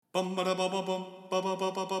Hello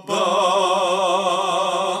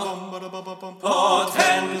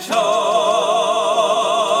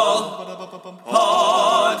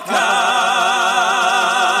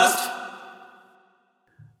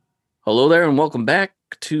there, and welcome back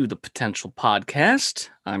to the Potential Podcast.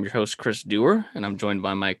 I'm your host, Chris Dewar, and I'm joined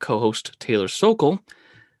by my co-host, Taylor Sokol.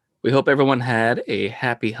 We hope everyone had a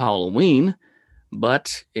happy Halloween,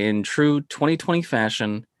 but in true 2020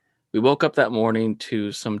 fashion, we woke up that morning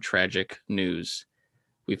to some tragic news.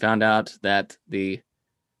 We found out that the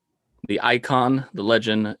icon, the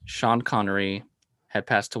legend, Sean Connery, had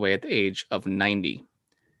passed away at the age of 90.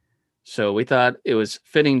 So we thought it was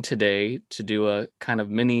fitting today to do a kind of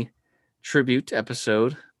mini tribute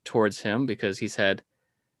episode towards him because he's had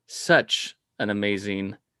such an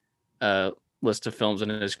amazing list of films in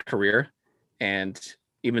his career. And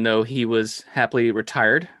even though he was happily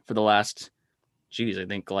retired for the last, I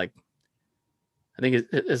think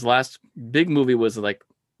his last big movie was like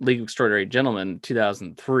League of Extraordinary Gentlemen,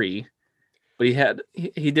 2003. But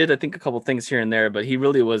he did, I think, a couple things here and there, but he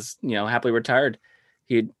really was, happily retired.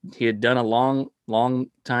 He had done a long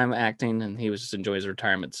time acting, and he was just enjoying his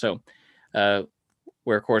retirement. So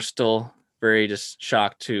we're of course still very just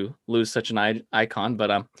shocked to lose such an icon.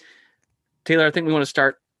 But Taylor, I think we want to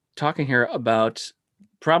start talking here about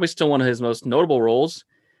probably still one of his most notable roles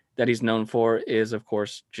that he's known for is, of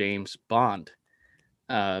course, James Bond,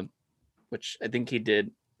 which I think he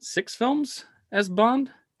did 6 films as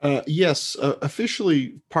Bond. Yes,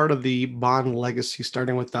 officially part of the Bond legacy,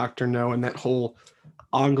 starting with Dr. No and that whole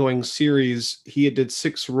ongoing series. He did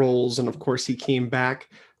 6 roles, and of course he came back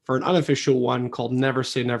for an unofficial one called Never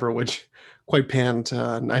Say Never, which quite panned.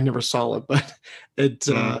 I never saw it, but it's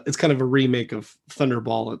kind of a remake of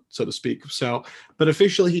Thunderball, so to speak. So, but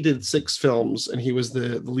officially he did 6 films, and he was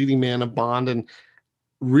the leading man of Bond, and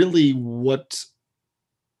really what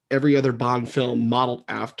every other Bond film modeled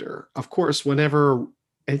after. Of course, whenever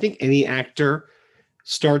I think any actor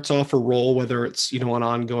starts off a role, whether it's, an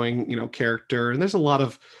ongoing, character, and there's a lot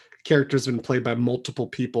of characters been played by multiple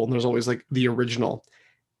people, and there's always like the original.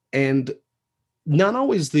 And not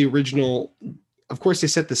always the original, of course, they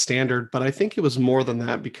set the standard, but I think it was more than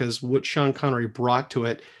that, because what Sean Connery brought to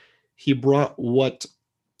it, he brought what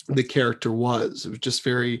the character was. It was just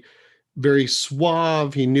very, very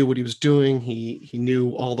suave. He knew what he was doing. He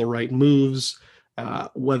knew all the right moves,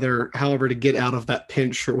 however to get out of that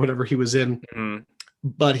pinch or whatever he was in. Mm-hmm.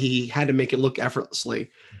 But he had to make it look effortlessly.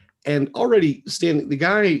 And already the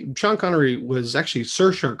guy, Sean Connery, was actually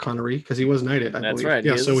Sir Sean Connery, because he was knighted, I believe. Right.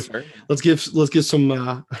 Yeah, so let's give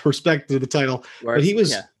some respect to the title. But he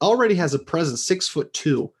was already has a presence,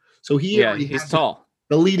 6'2". So he's tall.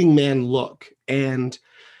 The leading man look. And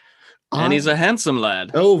he's a handsome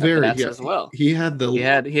lad. Oh, very as well. He had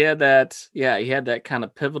that kind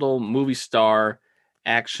of pivotal movie star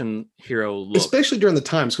action hero look, especially during the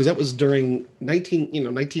times, because that was during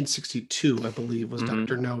 1962, I believe, was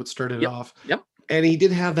Dr. No. It started off. Yep. And he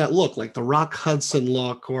did have that look, like the Rock Hudson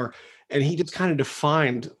look, and he just kind of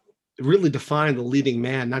really defined the leading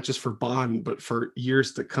man, not just for Bond, but for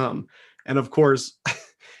years to come. And of course,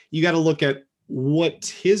 you got to look at what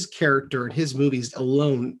his character and his movies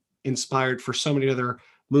alone inspired for so many other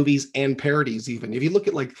movies and parodies. Even if you look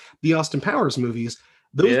at like the Austin Powers movies,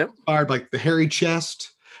 those inspired like the hairy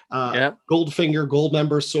chest, Goldfinger,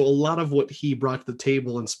 Goldmember. So a lot of what he brought to the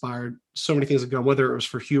table inspired so many things that go, whether it was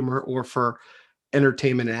for humor or for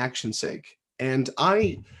entertainment and action's sake. And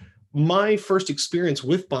my first experience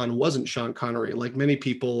with Bond wasn't Sean Connery. Like many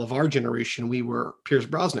people of our generation, we were Pierce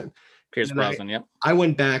Brosnan. I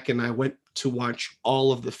went back and I went to watch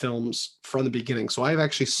all of the films from the beginning. So I've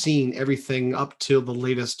actually seen everything up till the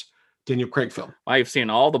latest Daniel Craig film. I've seen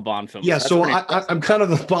all the Bond films. Yeah, so I'm kind of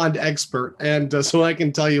the Bond expert, and so I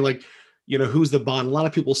can tell you, like, who's the Bond. A lot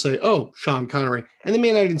of people say, "Oh, Sean Connery," and they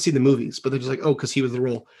may not even see the movies, but they're just like, "Oh, because he was the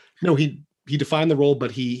role." No, he defined the role, but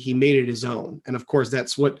he made it his own, and of course,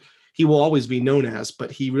 that's what he will always be known as. But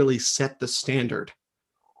he really set the standard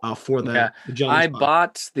for the I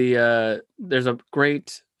bought there's a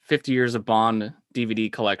great 50 Years of Bond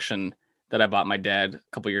DVD collection that I bought my dad a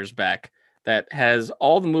couple years back, that has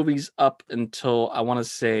all the movies up until, I want to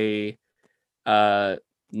say,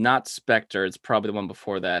 not Spectre. It's probably the one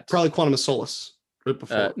before that. Probably Quantum of Solace. Right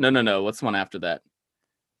before. No. What's the one after that?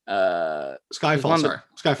 Skyfall.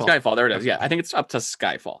 Skyfall. There it is. Yeah, I think it's up to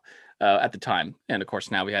Skyfall at the time. And of course,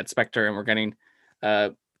 now we had Spectre, and we're getting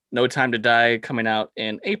No Time to Die coming out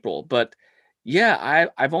in April. But yeah,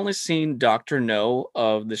 I've only seen Dr. No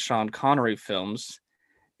of the Sean Connery films.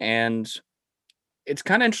 And it's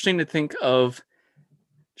kind of interesting to think of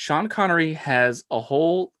Sean Connery has a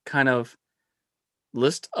whole kind of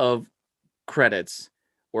list of credits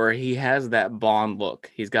where he has that Bond look.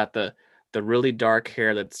 He's got the really dark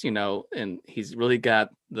hair that's, and he's really got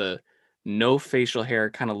the no facial hair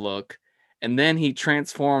kind of look. And then he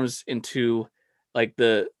transforms into like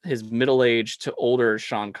his middle-aged to older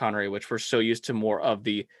Sean Connery, which we're so used to more of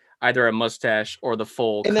the either a mustache or the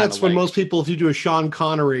full And kind of that's when like most people, if you do a Sean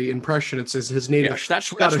Connery impression, it says his native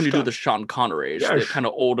that's when you do the Sean Connery, Yeah, the kind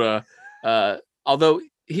of older although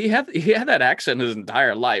he had that accent his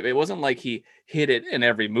entire life. It wasn't like he hit it in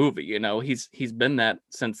every movie, he's been that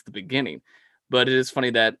since the beginning. But it is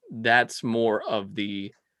funny that that's more of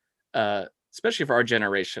the especially for our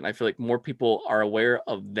generation. I feel like more people are aware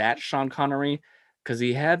of that Sean Connery because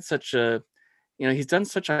he had such a, he's done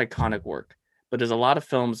such iconic work. But there's a lot of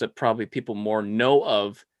films that probably people more know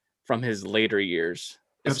of from his later years,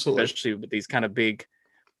 absolutely. especially with these kind of big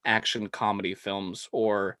action comedy films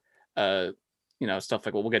or stuff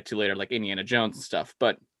like what we'll get to later, like Indiana Jones and stuff.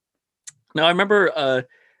 But no, I remember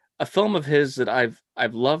a film of his that I've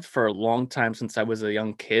loved for a long time since I was a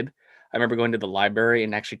young kid. I remember going to the library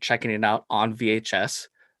and actually checking it out on VHS.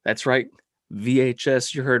 That's right,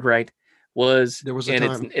 VHS. You heard right. There was a And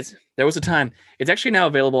time. it's there was a time. It's actually now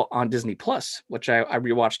available on Disney Plus, which I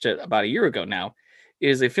rewatched it about a year ago now. It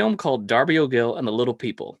is a film called Darby O'Gill and the Little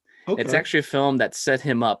People. It's Okay. actually a film that set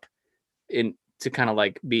him up in to kind of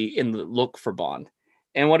like be in the look for Bond.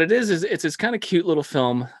 And what it is it's this kind of cute little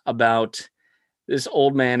film about this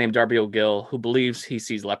old man named Darby O'Gill who believes he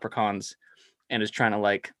sees leprechauns and is trying to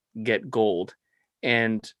like get gold.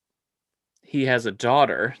 And he has a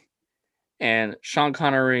daughter, and Sean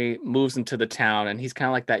Connery moves into the town, and he's kind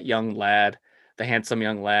of like that young lad, the handsome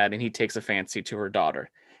young lad, and he takes a fancy to her daughter.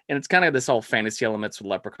 And it's kind of this all fantasy elements with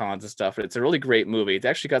leprechauns and stuff. It's a really great movie. It's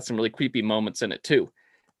actually got some really creepy moments in it too.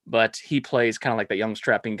 But he plays kind of like that young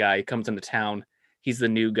strapping guy. He comes into town. He's the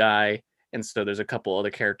new guy. And so there's a couple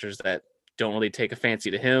other characters that don't really take a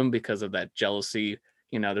fancy to him because of that jealousy.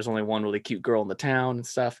 There's only one really cute girl in the town and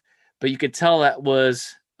stuff. But you could tell that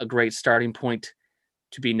was a great starting point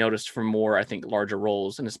to be noticed for more, I think, larger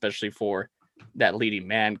roles, and especially for that leading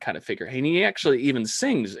man kind of figure. And he actually even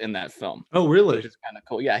sings in that film, Oh, which really? is kind of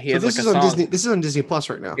cool. Yeah, he So has this like a is on song. Disney. This is on Disney Plus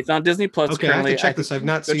right now. It's on Disney Plus Okay, I have to currently. check this. I've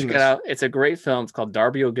not Go seen check it this. out. It's a great film. It's called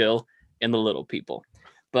Darby O'Gill and the Little People.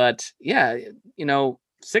 But yeah,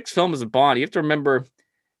 6 films of Bond. You have to remember,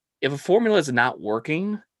 if a formula is not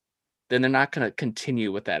working, then they're not going to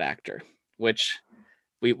continue with that actor, which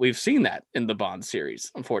we've seen that in the Bond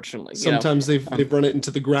series, unfortunately. Sometimes they've run it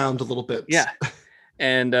into the ground a little bit. Yeah.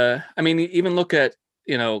 And I mean, even look at,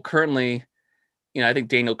 currently, I think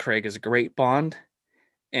Daniel Craig is a great Bond,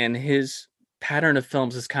 and his pattern of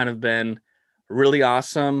films has kind of been really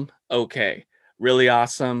awesome, okay, really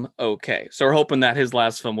awesome, okay. So we're hoping that his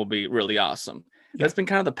last film will be really awesome. Yeah. That's been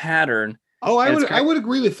kind of the pattern. Oh, I would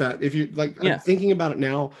agree with that. If you like, Yeah. I'm thinking about it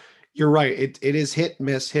now, you're right. It is hit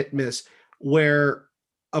miss, where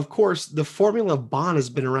of course the formula of Bond has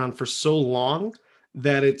been around for so long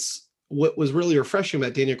that it's what was really refreshing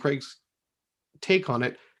about Daniel Craig's take on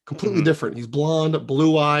it, completely different. He's blonde,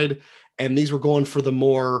 blue-eyed, and these were going for the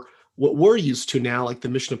more what we're used to now, like the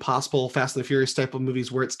Mission Impossible, Fast and the Furious type of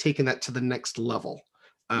movies, where it's taken that to the next level.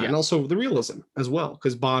 And also the realism as well,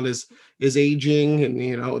 because Bond is aging, and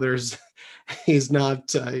there's he's not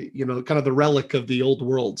kind of the relic of the old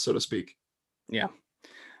world, so to speak. Yeah.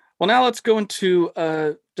 Well, now let's go into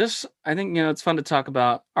just, I think, it's fun to talk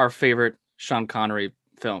about our favorite Sean Connery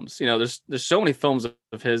films. There's so many films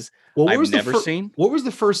of his I've never seen. What was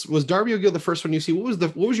the first? Was Darby O'Gill the first one you see? What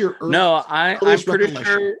was your No, I'm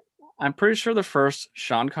pretty sure the first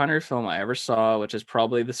Sean Connery film I ever saw, which is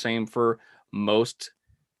probably the same for most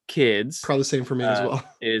kids, probably the same for me as well,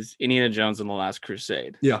 is Indiana Jones and the Last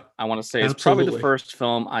Crusade. Yeah, I want to say it's probably the first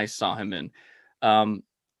film I saw him in,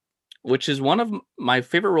 which is one of my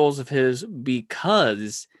favorite roles of his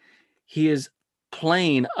because he is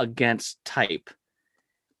playing against type.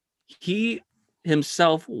 He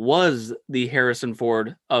himself was the Harrison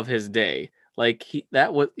Ford of his day. Like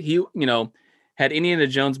had Indiana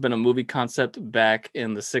Jones been a movie concept back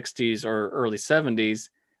in the 60s or early 70s,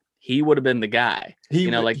 he would have been the guy. He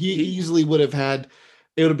easily would have had.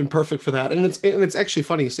 It would have been perfect for that. And it's actually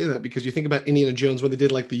funny you say that, because you think about Indiana Jones when they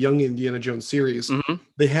did like the Young Indiana Jones series,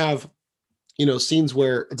 they have scenes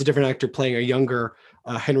where it's a different actor playing a younger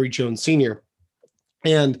Henry Jones Sr.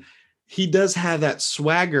 And he does have that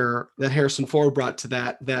swagger that Harrison Ford brought to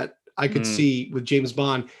that I could see with James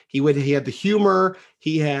Bond. He had the humor,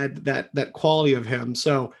 he had that quality of him.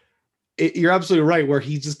 So you're absolutely right, where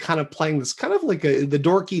he's just kind of playing this kind of like the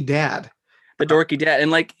dorky dad. The dorky dad.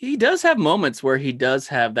 And like he does have moments where he does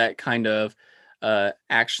have that kind of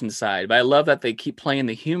action side. But I love that they keep playing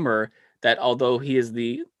the humor that although he is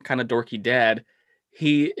the kind of dorky dad,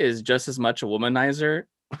 he is just as much a womanizer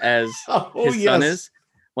as Oh, his son yes. is.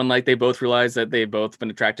 When like they both realize that they've both been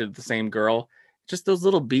attracted to the same girl, just those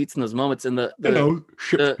little beats and those moments, and Ships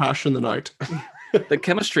the pass in the night. the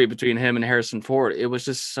chemistry between him and Harrison Ford, it was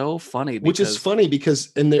just so funny Which is because funny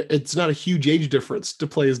because it's not a huge age difference to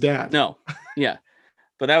play his dad. no, yeah,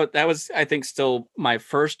 but that was I think still my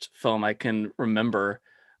first film I can remember.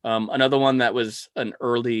 Another one that was an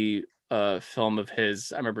early film of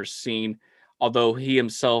his I remember seeing, although he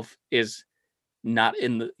himself is not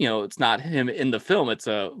in the it's not him in the film. It's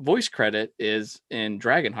a voice credit is in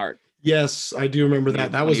Dragonheart Yes, I do remember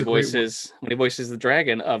that. That when was he a great one. voices the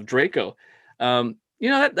dragon of Draco.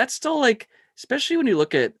 That's still like, especially when you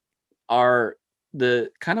look at our the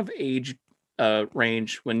kind of age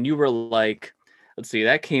range when you were like, let's see,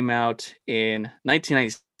 that came out in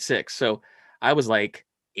 1996. So I was like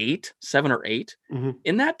 7 or 8. Mhm.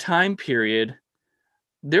 In that time period,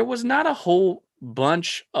 there was not a whole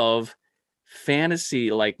bunch of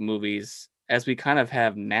fantasy like movies as we kind of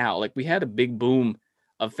have now. Like we had a big boom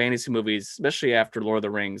of fantasy movies, especially after Lord of the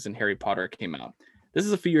Rings and Harry Potter came out. This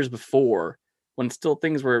is a few years before when still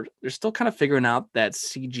things were they're still kind of figuring out that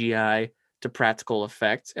CGI to practical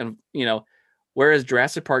effects. And whereas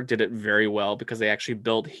Jurassic Park did it very well because they actually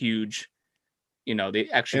built huge, they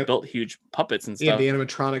actually And built huge puppets and yeah, the stuff.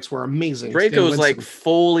 animatronics were amazing. Stan Draco's like Winston.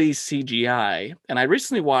 fully CGI, and I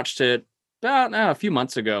recently watched it about a few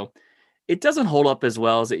months ago. It doesn't hold up as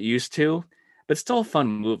well as it used to, but still a fun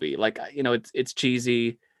movie. Like it's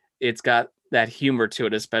cheesy. It's got that humor to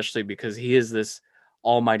it, especially because he is this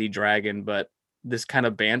almighty dragon, but this kind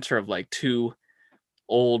of banter of like two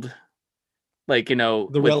old, like with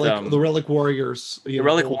The relic warriors, the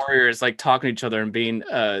relic old. warriors like talking to each other and being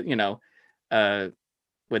uh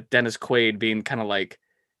with Dennis Quaid being kind of like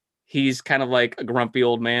he's kind of like a grumpy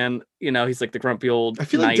old man. He's like the grumpy old I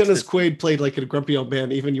feel like knight. Dennis Quaid played like a grumpy old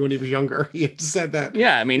man even when he was younger. He had said that.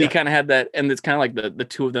 Yeah, I mean, he Yeah. kind of had that, and it's kind of like the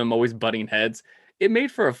two of them always butting heads. It made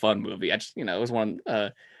for a fun movie. I just, it was one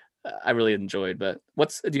I really enjoyed. But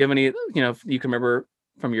do you have any, you can remember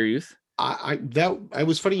from your youth? I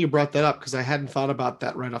was funny you brought that up because I hadn't thought about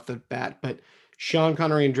that right off the bat. But Sean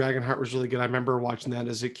Connery and Dragonheart was really good. I remember watching that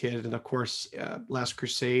as a kid, and of course, Last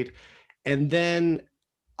Crusade. And then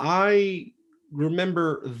I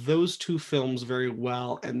remember those two films very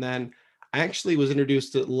well. And then I actually was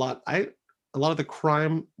introduced to a lot of the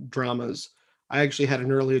crime dramas. I actually had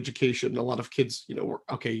an early education. A lot of kids, were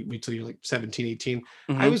okay, wait till you're like 17, 18.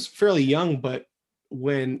 I Mm-hmm. was fairly young, but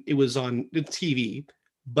when it was on the TV,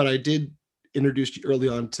 but I did introduce you early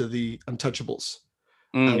on to the Untouchables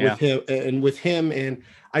Yeah. with him. And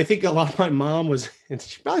I think a lot of my mom was, and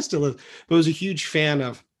she probably still is, but was a huge fan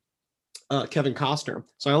of Kevin Costner.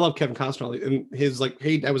 So I love Kevin Costner and his like,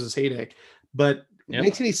 hey, that was his heyday. But Yep.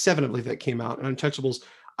 1987, I believe that came out, and Untouchables.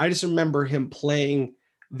 I just remember him playing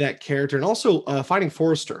that character, and also Finding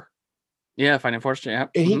Forrester. Yeah, Finding Forrester. Yeah.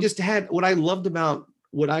 And he Mm-hmm. just had what I loved about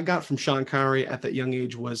what I got from Sean Connery at that young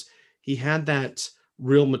age was he had that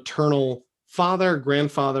real maternal father,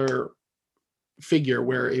 grandfather figure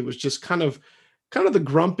where it was just kind of the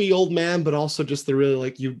grumpy old man, but also just the really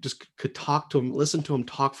like you just could talk to him, listen to him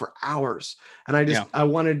talk for hours. And Yeah. I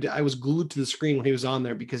was glued to the screen when he was on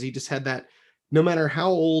there because he just had that, no matter how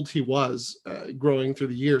old he was growing through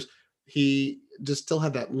the years, he just still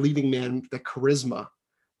had that leading man, that charisma,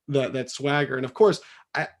 that swagger. And of course,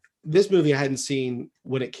 this movie I hadn't seen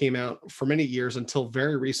when it came out for many years until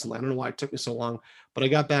very recently. I don't know why it took me so long, but I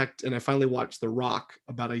got back and I finally watched The Rock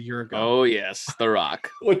about a year ago, Oh yes, The Rock.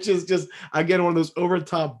 which is just again one of those over the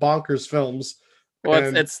top bonkers films. Well,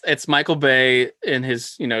 And it's Michael Bay in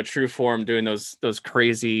his true form doing those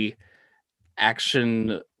crazy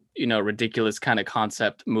action, ridiculous kind of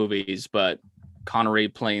concept movies, but Connery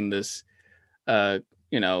playing this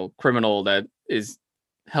criminal that is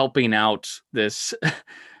helping out this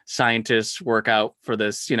scientist work out for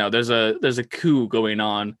this. There's a coup going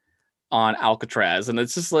on Alcatraz, and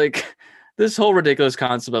it's just like this whole ridiculous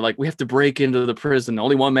concept of like we have to break into the prison.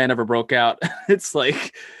 Only one man ever broke out. It's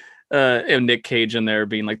like and Nick Cage in there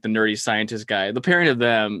being like the nerdy scientist guy. The pairing of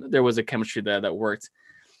them, there was a chemistry there that worked.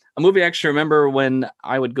 A movie I actually remember when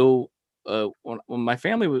I would go when my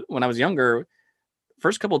family when I was younger.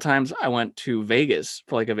 First couple of times I went to Vegas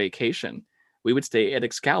for like a vacation, we would stay at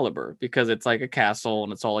Excalibur because it's like a castle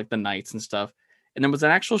and it's all like the knights and stuff. And there was an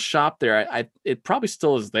actual shop there. It probably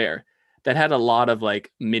still is there that had a lot of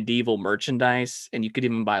like medieval merchandise, and you could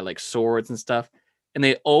even buy like swords and stuff. And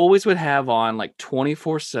they always would have on like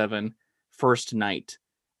 24/7 First Night.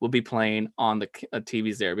 will be playing on the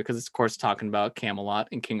TVs there, because it's of course talking about Camelot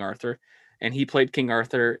and King Arthur, and he played King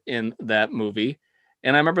Arthur in that movie.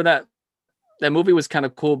 And I remember that movie was kind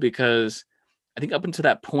of cool because I think up until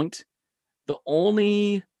that point, the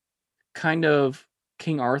only kind of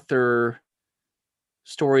King Arthur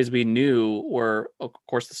stories we knew were, of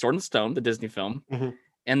course, The Sword and Stone, the Disney film, Mhm.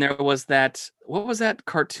 and there was what was that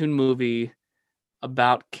cartoon movie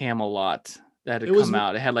about Camelot that It had was come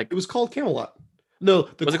out? It had it like, was called Camelot. No,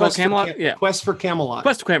 was it called Camelot? The Yeah, Quest for Camelot.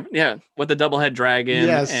 Quest to Camelot. Yeah, with the double head dragon,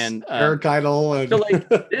 Yes, and Eric Idle so like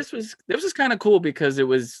and this was kind of cool because it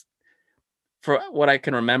was, for what I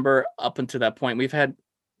can remember up until that point, we've had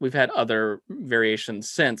other variations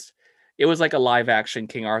since. It was like a live action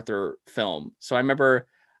King Arthur film. So I remember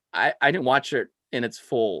I didn't watch it in its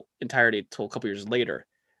full entirety until a couple years later.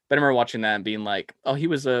 But I remember watching that and being like, oh, he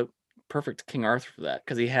was a perfect King Arthur for that,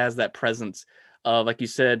 because he has that presence of, like you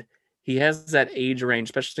said, he has that age range,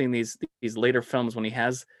 especially in these later films when he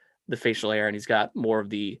has the facial hair and he's got more of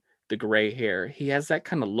the gray hair. He has that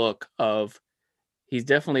kind of look of, he's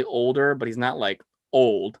definitely older, but he's not like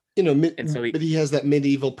old. you know, And so he, but he has that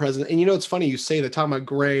medieval presence. And it's funny you say that, talking about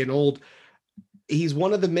gray and old. He's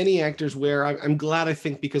one of the many actors where I'm glad, I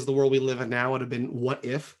think, because the world we live in now would have been what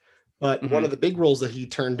if, but one mhm, of the big roles that he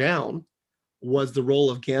turned down was the role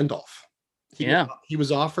of Gandalf. yeah, He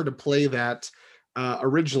was offered to play that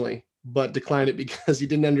originally, but declined it because he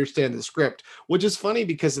didn't understand the script. Which is funny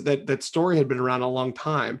because that story had been around a long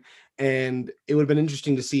time, and it would have been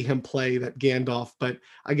interesting to see him play that Gandalf. But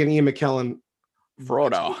again, Ian McKellen,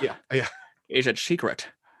 Frodo, yeah, yeah. is it secret?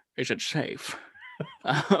 Is it safe?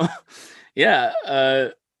 Yeah,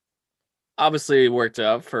 obviously it worked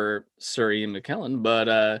out for Sir Ian McKellen, but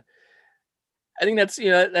I think that's,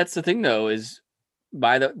 that's the thing though, is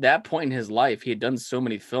by that point in his life, he had done so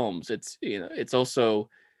many films. It's, it's also,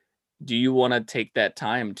 do you want to take that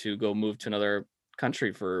time to go move to another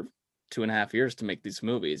country for 2.5 years to make these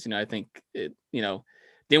movies? I think it,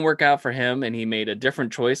 didn't work out for him, and he made a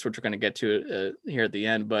different choice, which we're going to get to here at the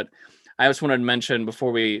end. But I just wanted to mention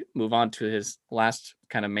before we move on to his last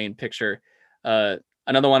kind of main picture,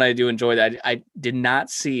 another one I do enjoy that I did not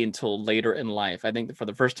see until later in life. I think for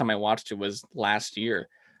the first time I watched it was last year,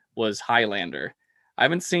 was Highlander. I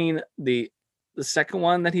haven't seen the second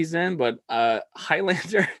one that he's in, but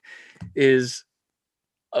Highlander is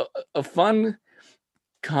a fun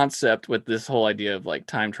concept with this whole idea of like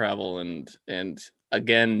time travel and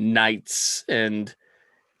again knights, and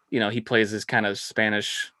he plays this kind of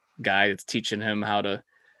Spanish guy that's teaching him how to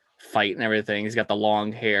fight and everything. He's got the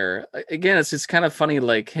long hair. Again, it's just kind of funny,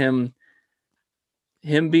 like him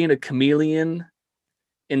being a chameleon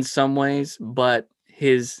in some ways, but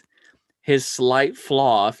his slight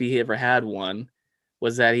flaw, if he ever had one,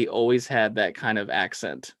 was that he always had that kind of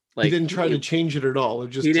accent. He Like didn't try to change it at all. It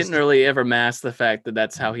he just didn't really ever mask the fact that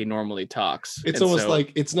that's how he normally talks. it's And almost so,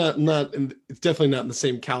 like it's it's definitely not in the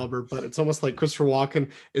same caliber, but it's almost like Christopher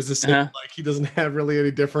Walken is the same. uh Like he doesn't have really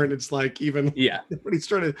any different. It's like even yeah. when he's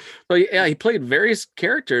trying to. So yeah, he played various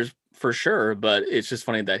characters for sure, but it's just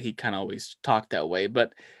funny that he kind of always talked that way.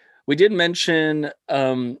 But we did mention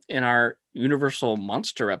in our Universal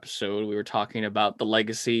Monster episode, we were talking about the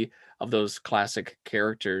legacy of those classic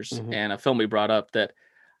characters, Mhm. and a film we brought up that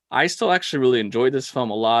I still actually really enjoyed this film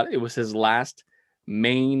a lot. It was his last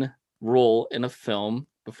main role in a film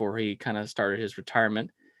before he kind of started his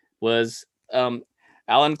retirement, was Alan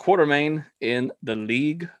Quatermain in The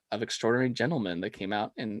League of Extraordinary Gentlemen that came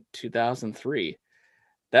out in 2003.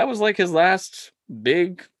 That was like his last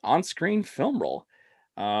big on-screen film role.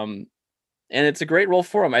 Um, and it's a great role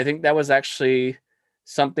for him. I think that was actually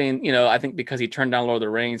something, I think because he turned down Lord of the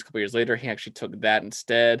Rings a couple years later, he actually took that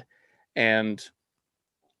instead. And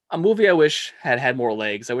a movie I wish had more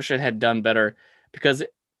legs. I wish it had done better, because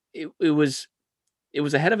it was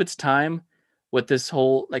ahead of its time with this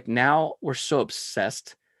whole, like, now we're so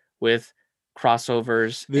obsessed with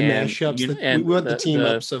crossovers The mashups that we want, the team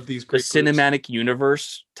ups of these the great groups. cinematic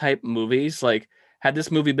universe type movies. Like, had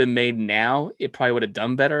this movie been made now, it probably would have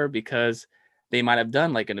done better, because they might have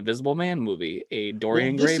done like an Invisible Man movie, a Well,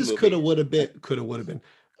 Dorian this Gray is coulda, movie. woulda been, could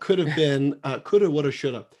have been, coulda, woulda,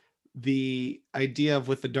 shoulda. The idea of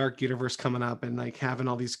with the Dark Universe coming up and like having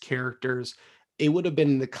all these characters, it would have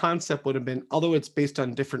been, the concept would have been, although it's based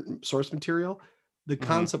on different source material, the Mhm.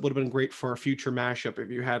 concept would have been great for a future mashup if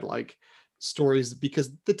you had like stories.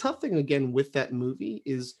 Because the tough thing again with that movie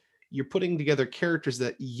is you're putting together characters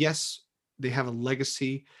that, yes, they have a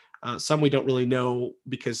legacy. Some we don't really know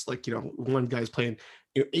because, like, one guy's playing,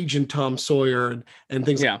 Agent Tom Sawyer and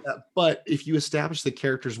things like Yeah. that. But if you establish the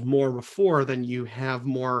characters more before, then you have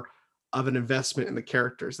more of an investment in the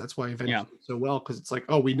characters. That's why Avengers Yeah. did so well, because it's like,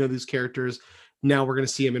 oh, we know these characters. Now we're going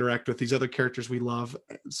to see them interact with these other characters we love.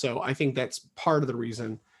 So I think that's part of the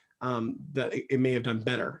reason that it may have done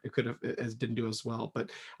better. It could have, it didn't do as well.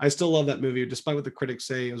 But I still love that movie, despite what the critics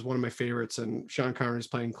say. It was one of my favorites, and Sean Connery is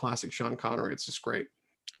playing classic Sean Connery. It's just great.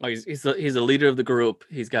 Oh, he's the leader of the group.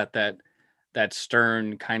 He's got that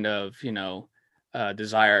stern kind of,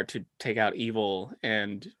 desire to take out evil,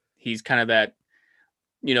 and he's kind of that,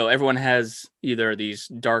 everyone has either these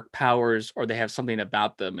dark powers or they have something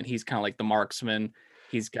about them, and he's kind of like the marksman.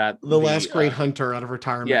 He's got the last great hunter out of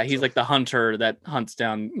retirement. Yeah, he's like the hunter that hunts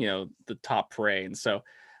down, the top prey. And so,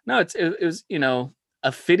 no, it was,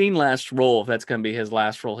 a fitting last role if that's going to be his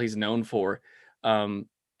last role he's known for.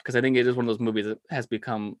 Because I think it is one of those movies that has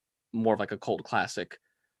become more of like a cult classic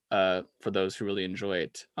for those who really enjoy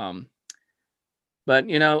it. But,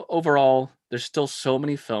 overall, there's still so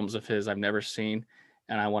many films of his I've never seen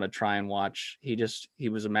and I want to try and watch. He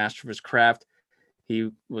was a master of his craft. He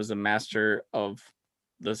was a master of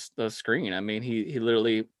the screen. I mean, he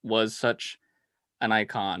literally was such an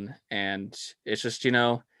icon, and it's just,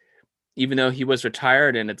 even though he was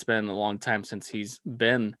retired and it's been a long time since he's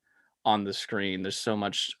been on the screen, there's so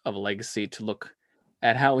much of a legacy to look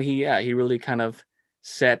at how he really kind of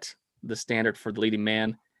set the standard for the leading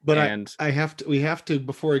man. But and we have to,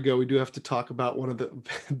 before we go, we do have to talk about one of the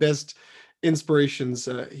best inspirations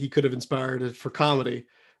he could have inspired for comedy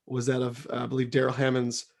was that of, I believe, Daryl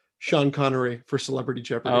Hammond's Sean Connery for Celebrity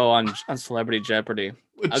Jeopardy. Oh, on Celebrity Jeopardy.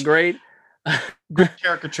 A great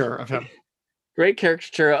caricature of him. Great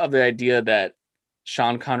caricature of the idea that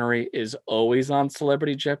Sean Connery is always on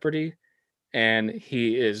Celebrity Jeopardy, and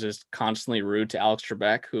he is just constantly rude to Alex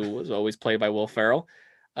Trebek, who was always played by Will Ferrell.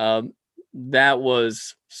 That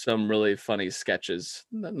was some really funny sketches.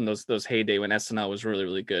 Those heyday when SNL was really,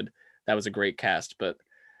 really good. That was a great cast. But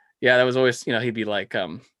yeah, that was always, he'd be like,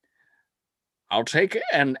 I'll take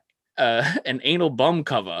an anal bum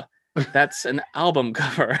cover. That's an album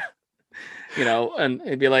cover. And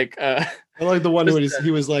it'd be like, I like the one where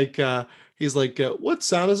he was like, he's like, what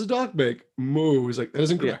sound does a dog make? Moo. He's like, that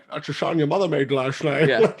isn't correct. That's a sound your mother made last night.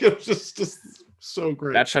 Yeah. Like, it was just so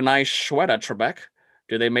great. That's a nice sweater, Trebek.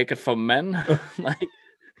 Do they make it for men? Like,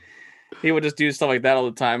 he would just do stuff like that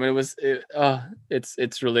all the time.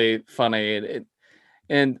 It's really funny.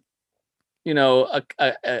 And a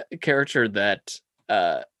character that,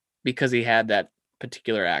 because he had that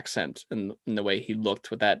particular accent and the way he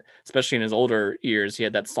looked with that, especially in his older years, he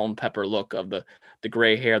had that salt and pepper look of the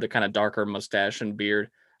gray hair, the kind of darker mustache and beard.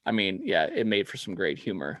 I mean, yeah, it made for some great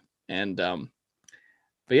humor. And but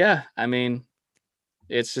yeah, I mean,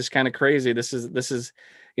 it's just kind of crazy. This is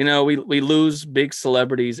we lose big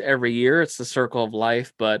celebrities every year. It's the circle of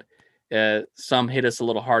life, but some hit us a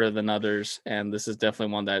little harder than others, and this is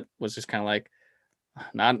definitely one that was just kind of like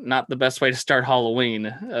not the best way to start Halloween,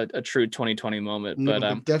 a true 2020 moment. No,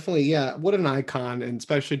 but definitely, yeah, what an icon, and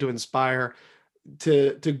especially to inspire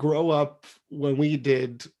to grow up when we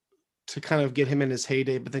did, to kind of get him in his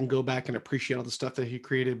heyday, but then go back and appreciate all the stuff that he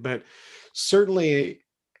created. But certainly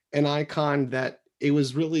an icon that it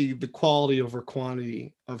was really the quality over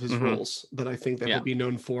quantity of his roles that I think that he'll be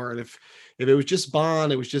known for. And if it was just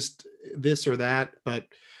Bond, it was just this or that, but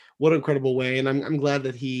what an incredible way. And I'm glad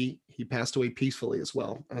that he passed away peacefully as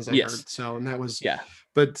well, as I heard. So, and that was,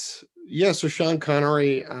 but yeah, so Sean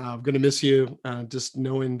Connery, I'm going to miss you, just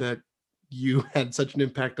knowing that you had such an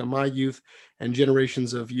impact on my youth and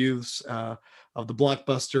generations of youths, of the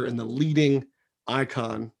blockbuster and the leading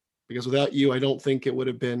icon, because without you, I don't think it would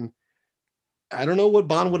have been, I don't know what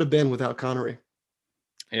Bond would have been without Connery.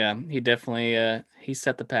 Yeah, he definitely, he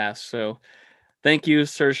set the path. So thank you,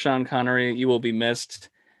 Sir Sean Connery. You will be missed.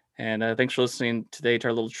 And thanks for listening today to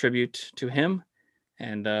our little tribute to him.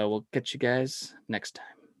 And we'll catch you guys next time.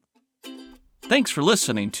 Thanks for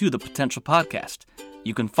listening to The Potential Podcast.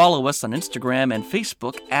 You can follow us on Instagram and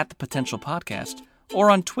Facebook at The Potential Podcast, or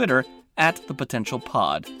on Twitter at The Potential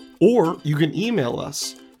Pod. Or you can email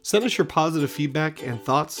us. Send us your positive feedback and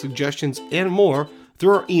thoughts, suggestions, and more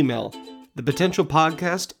through our email,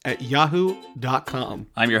 thepotentialpodcast@yahoo.com.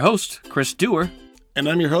 I'm your host, Chris Dewar. And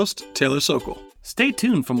I'm your host, Taylor Sokol. Stay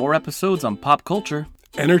tuned for more episodes on pop culture,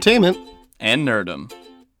 entertainment, and nerdom.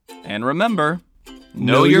 And remember,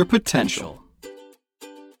 know your potential.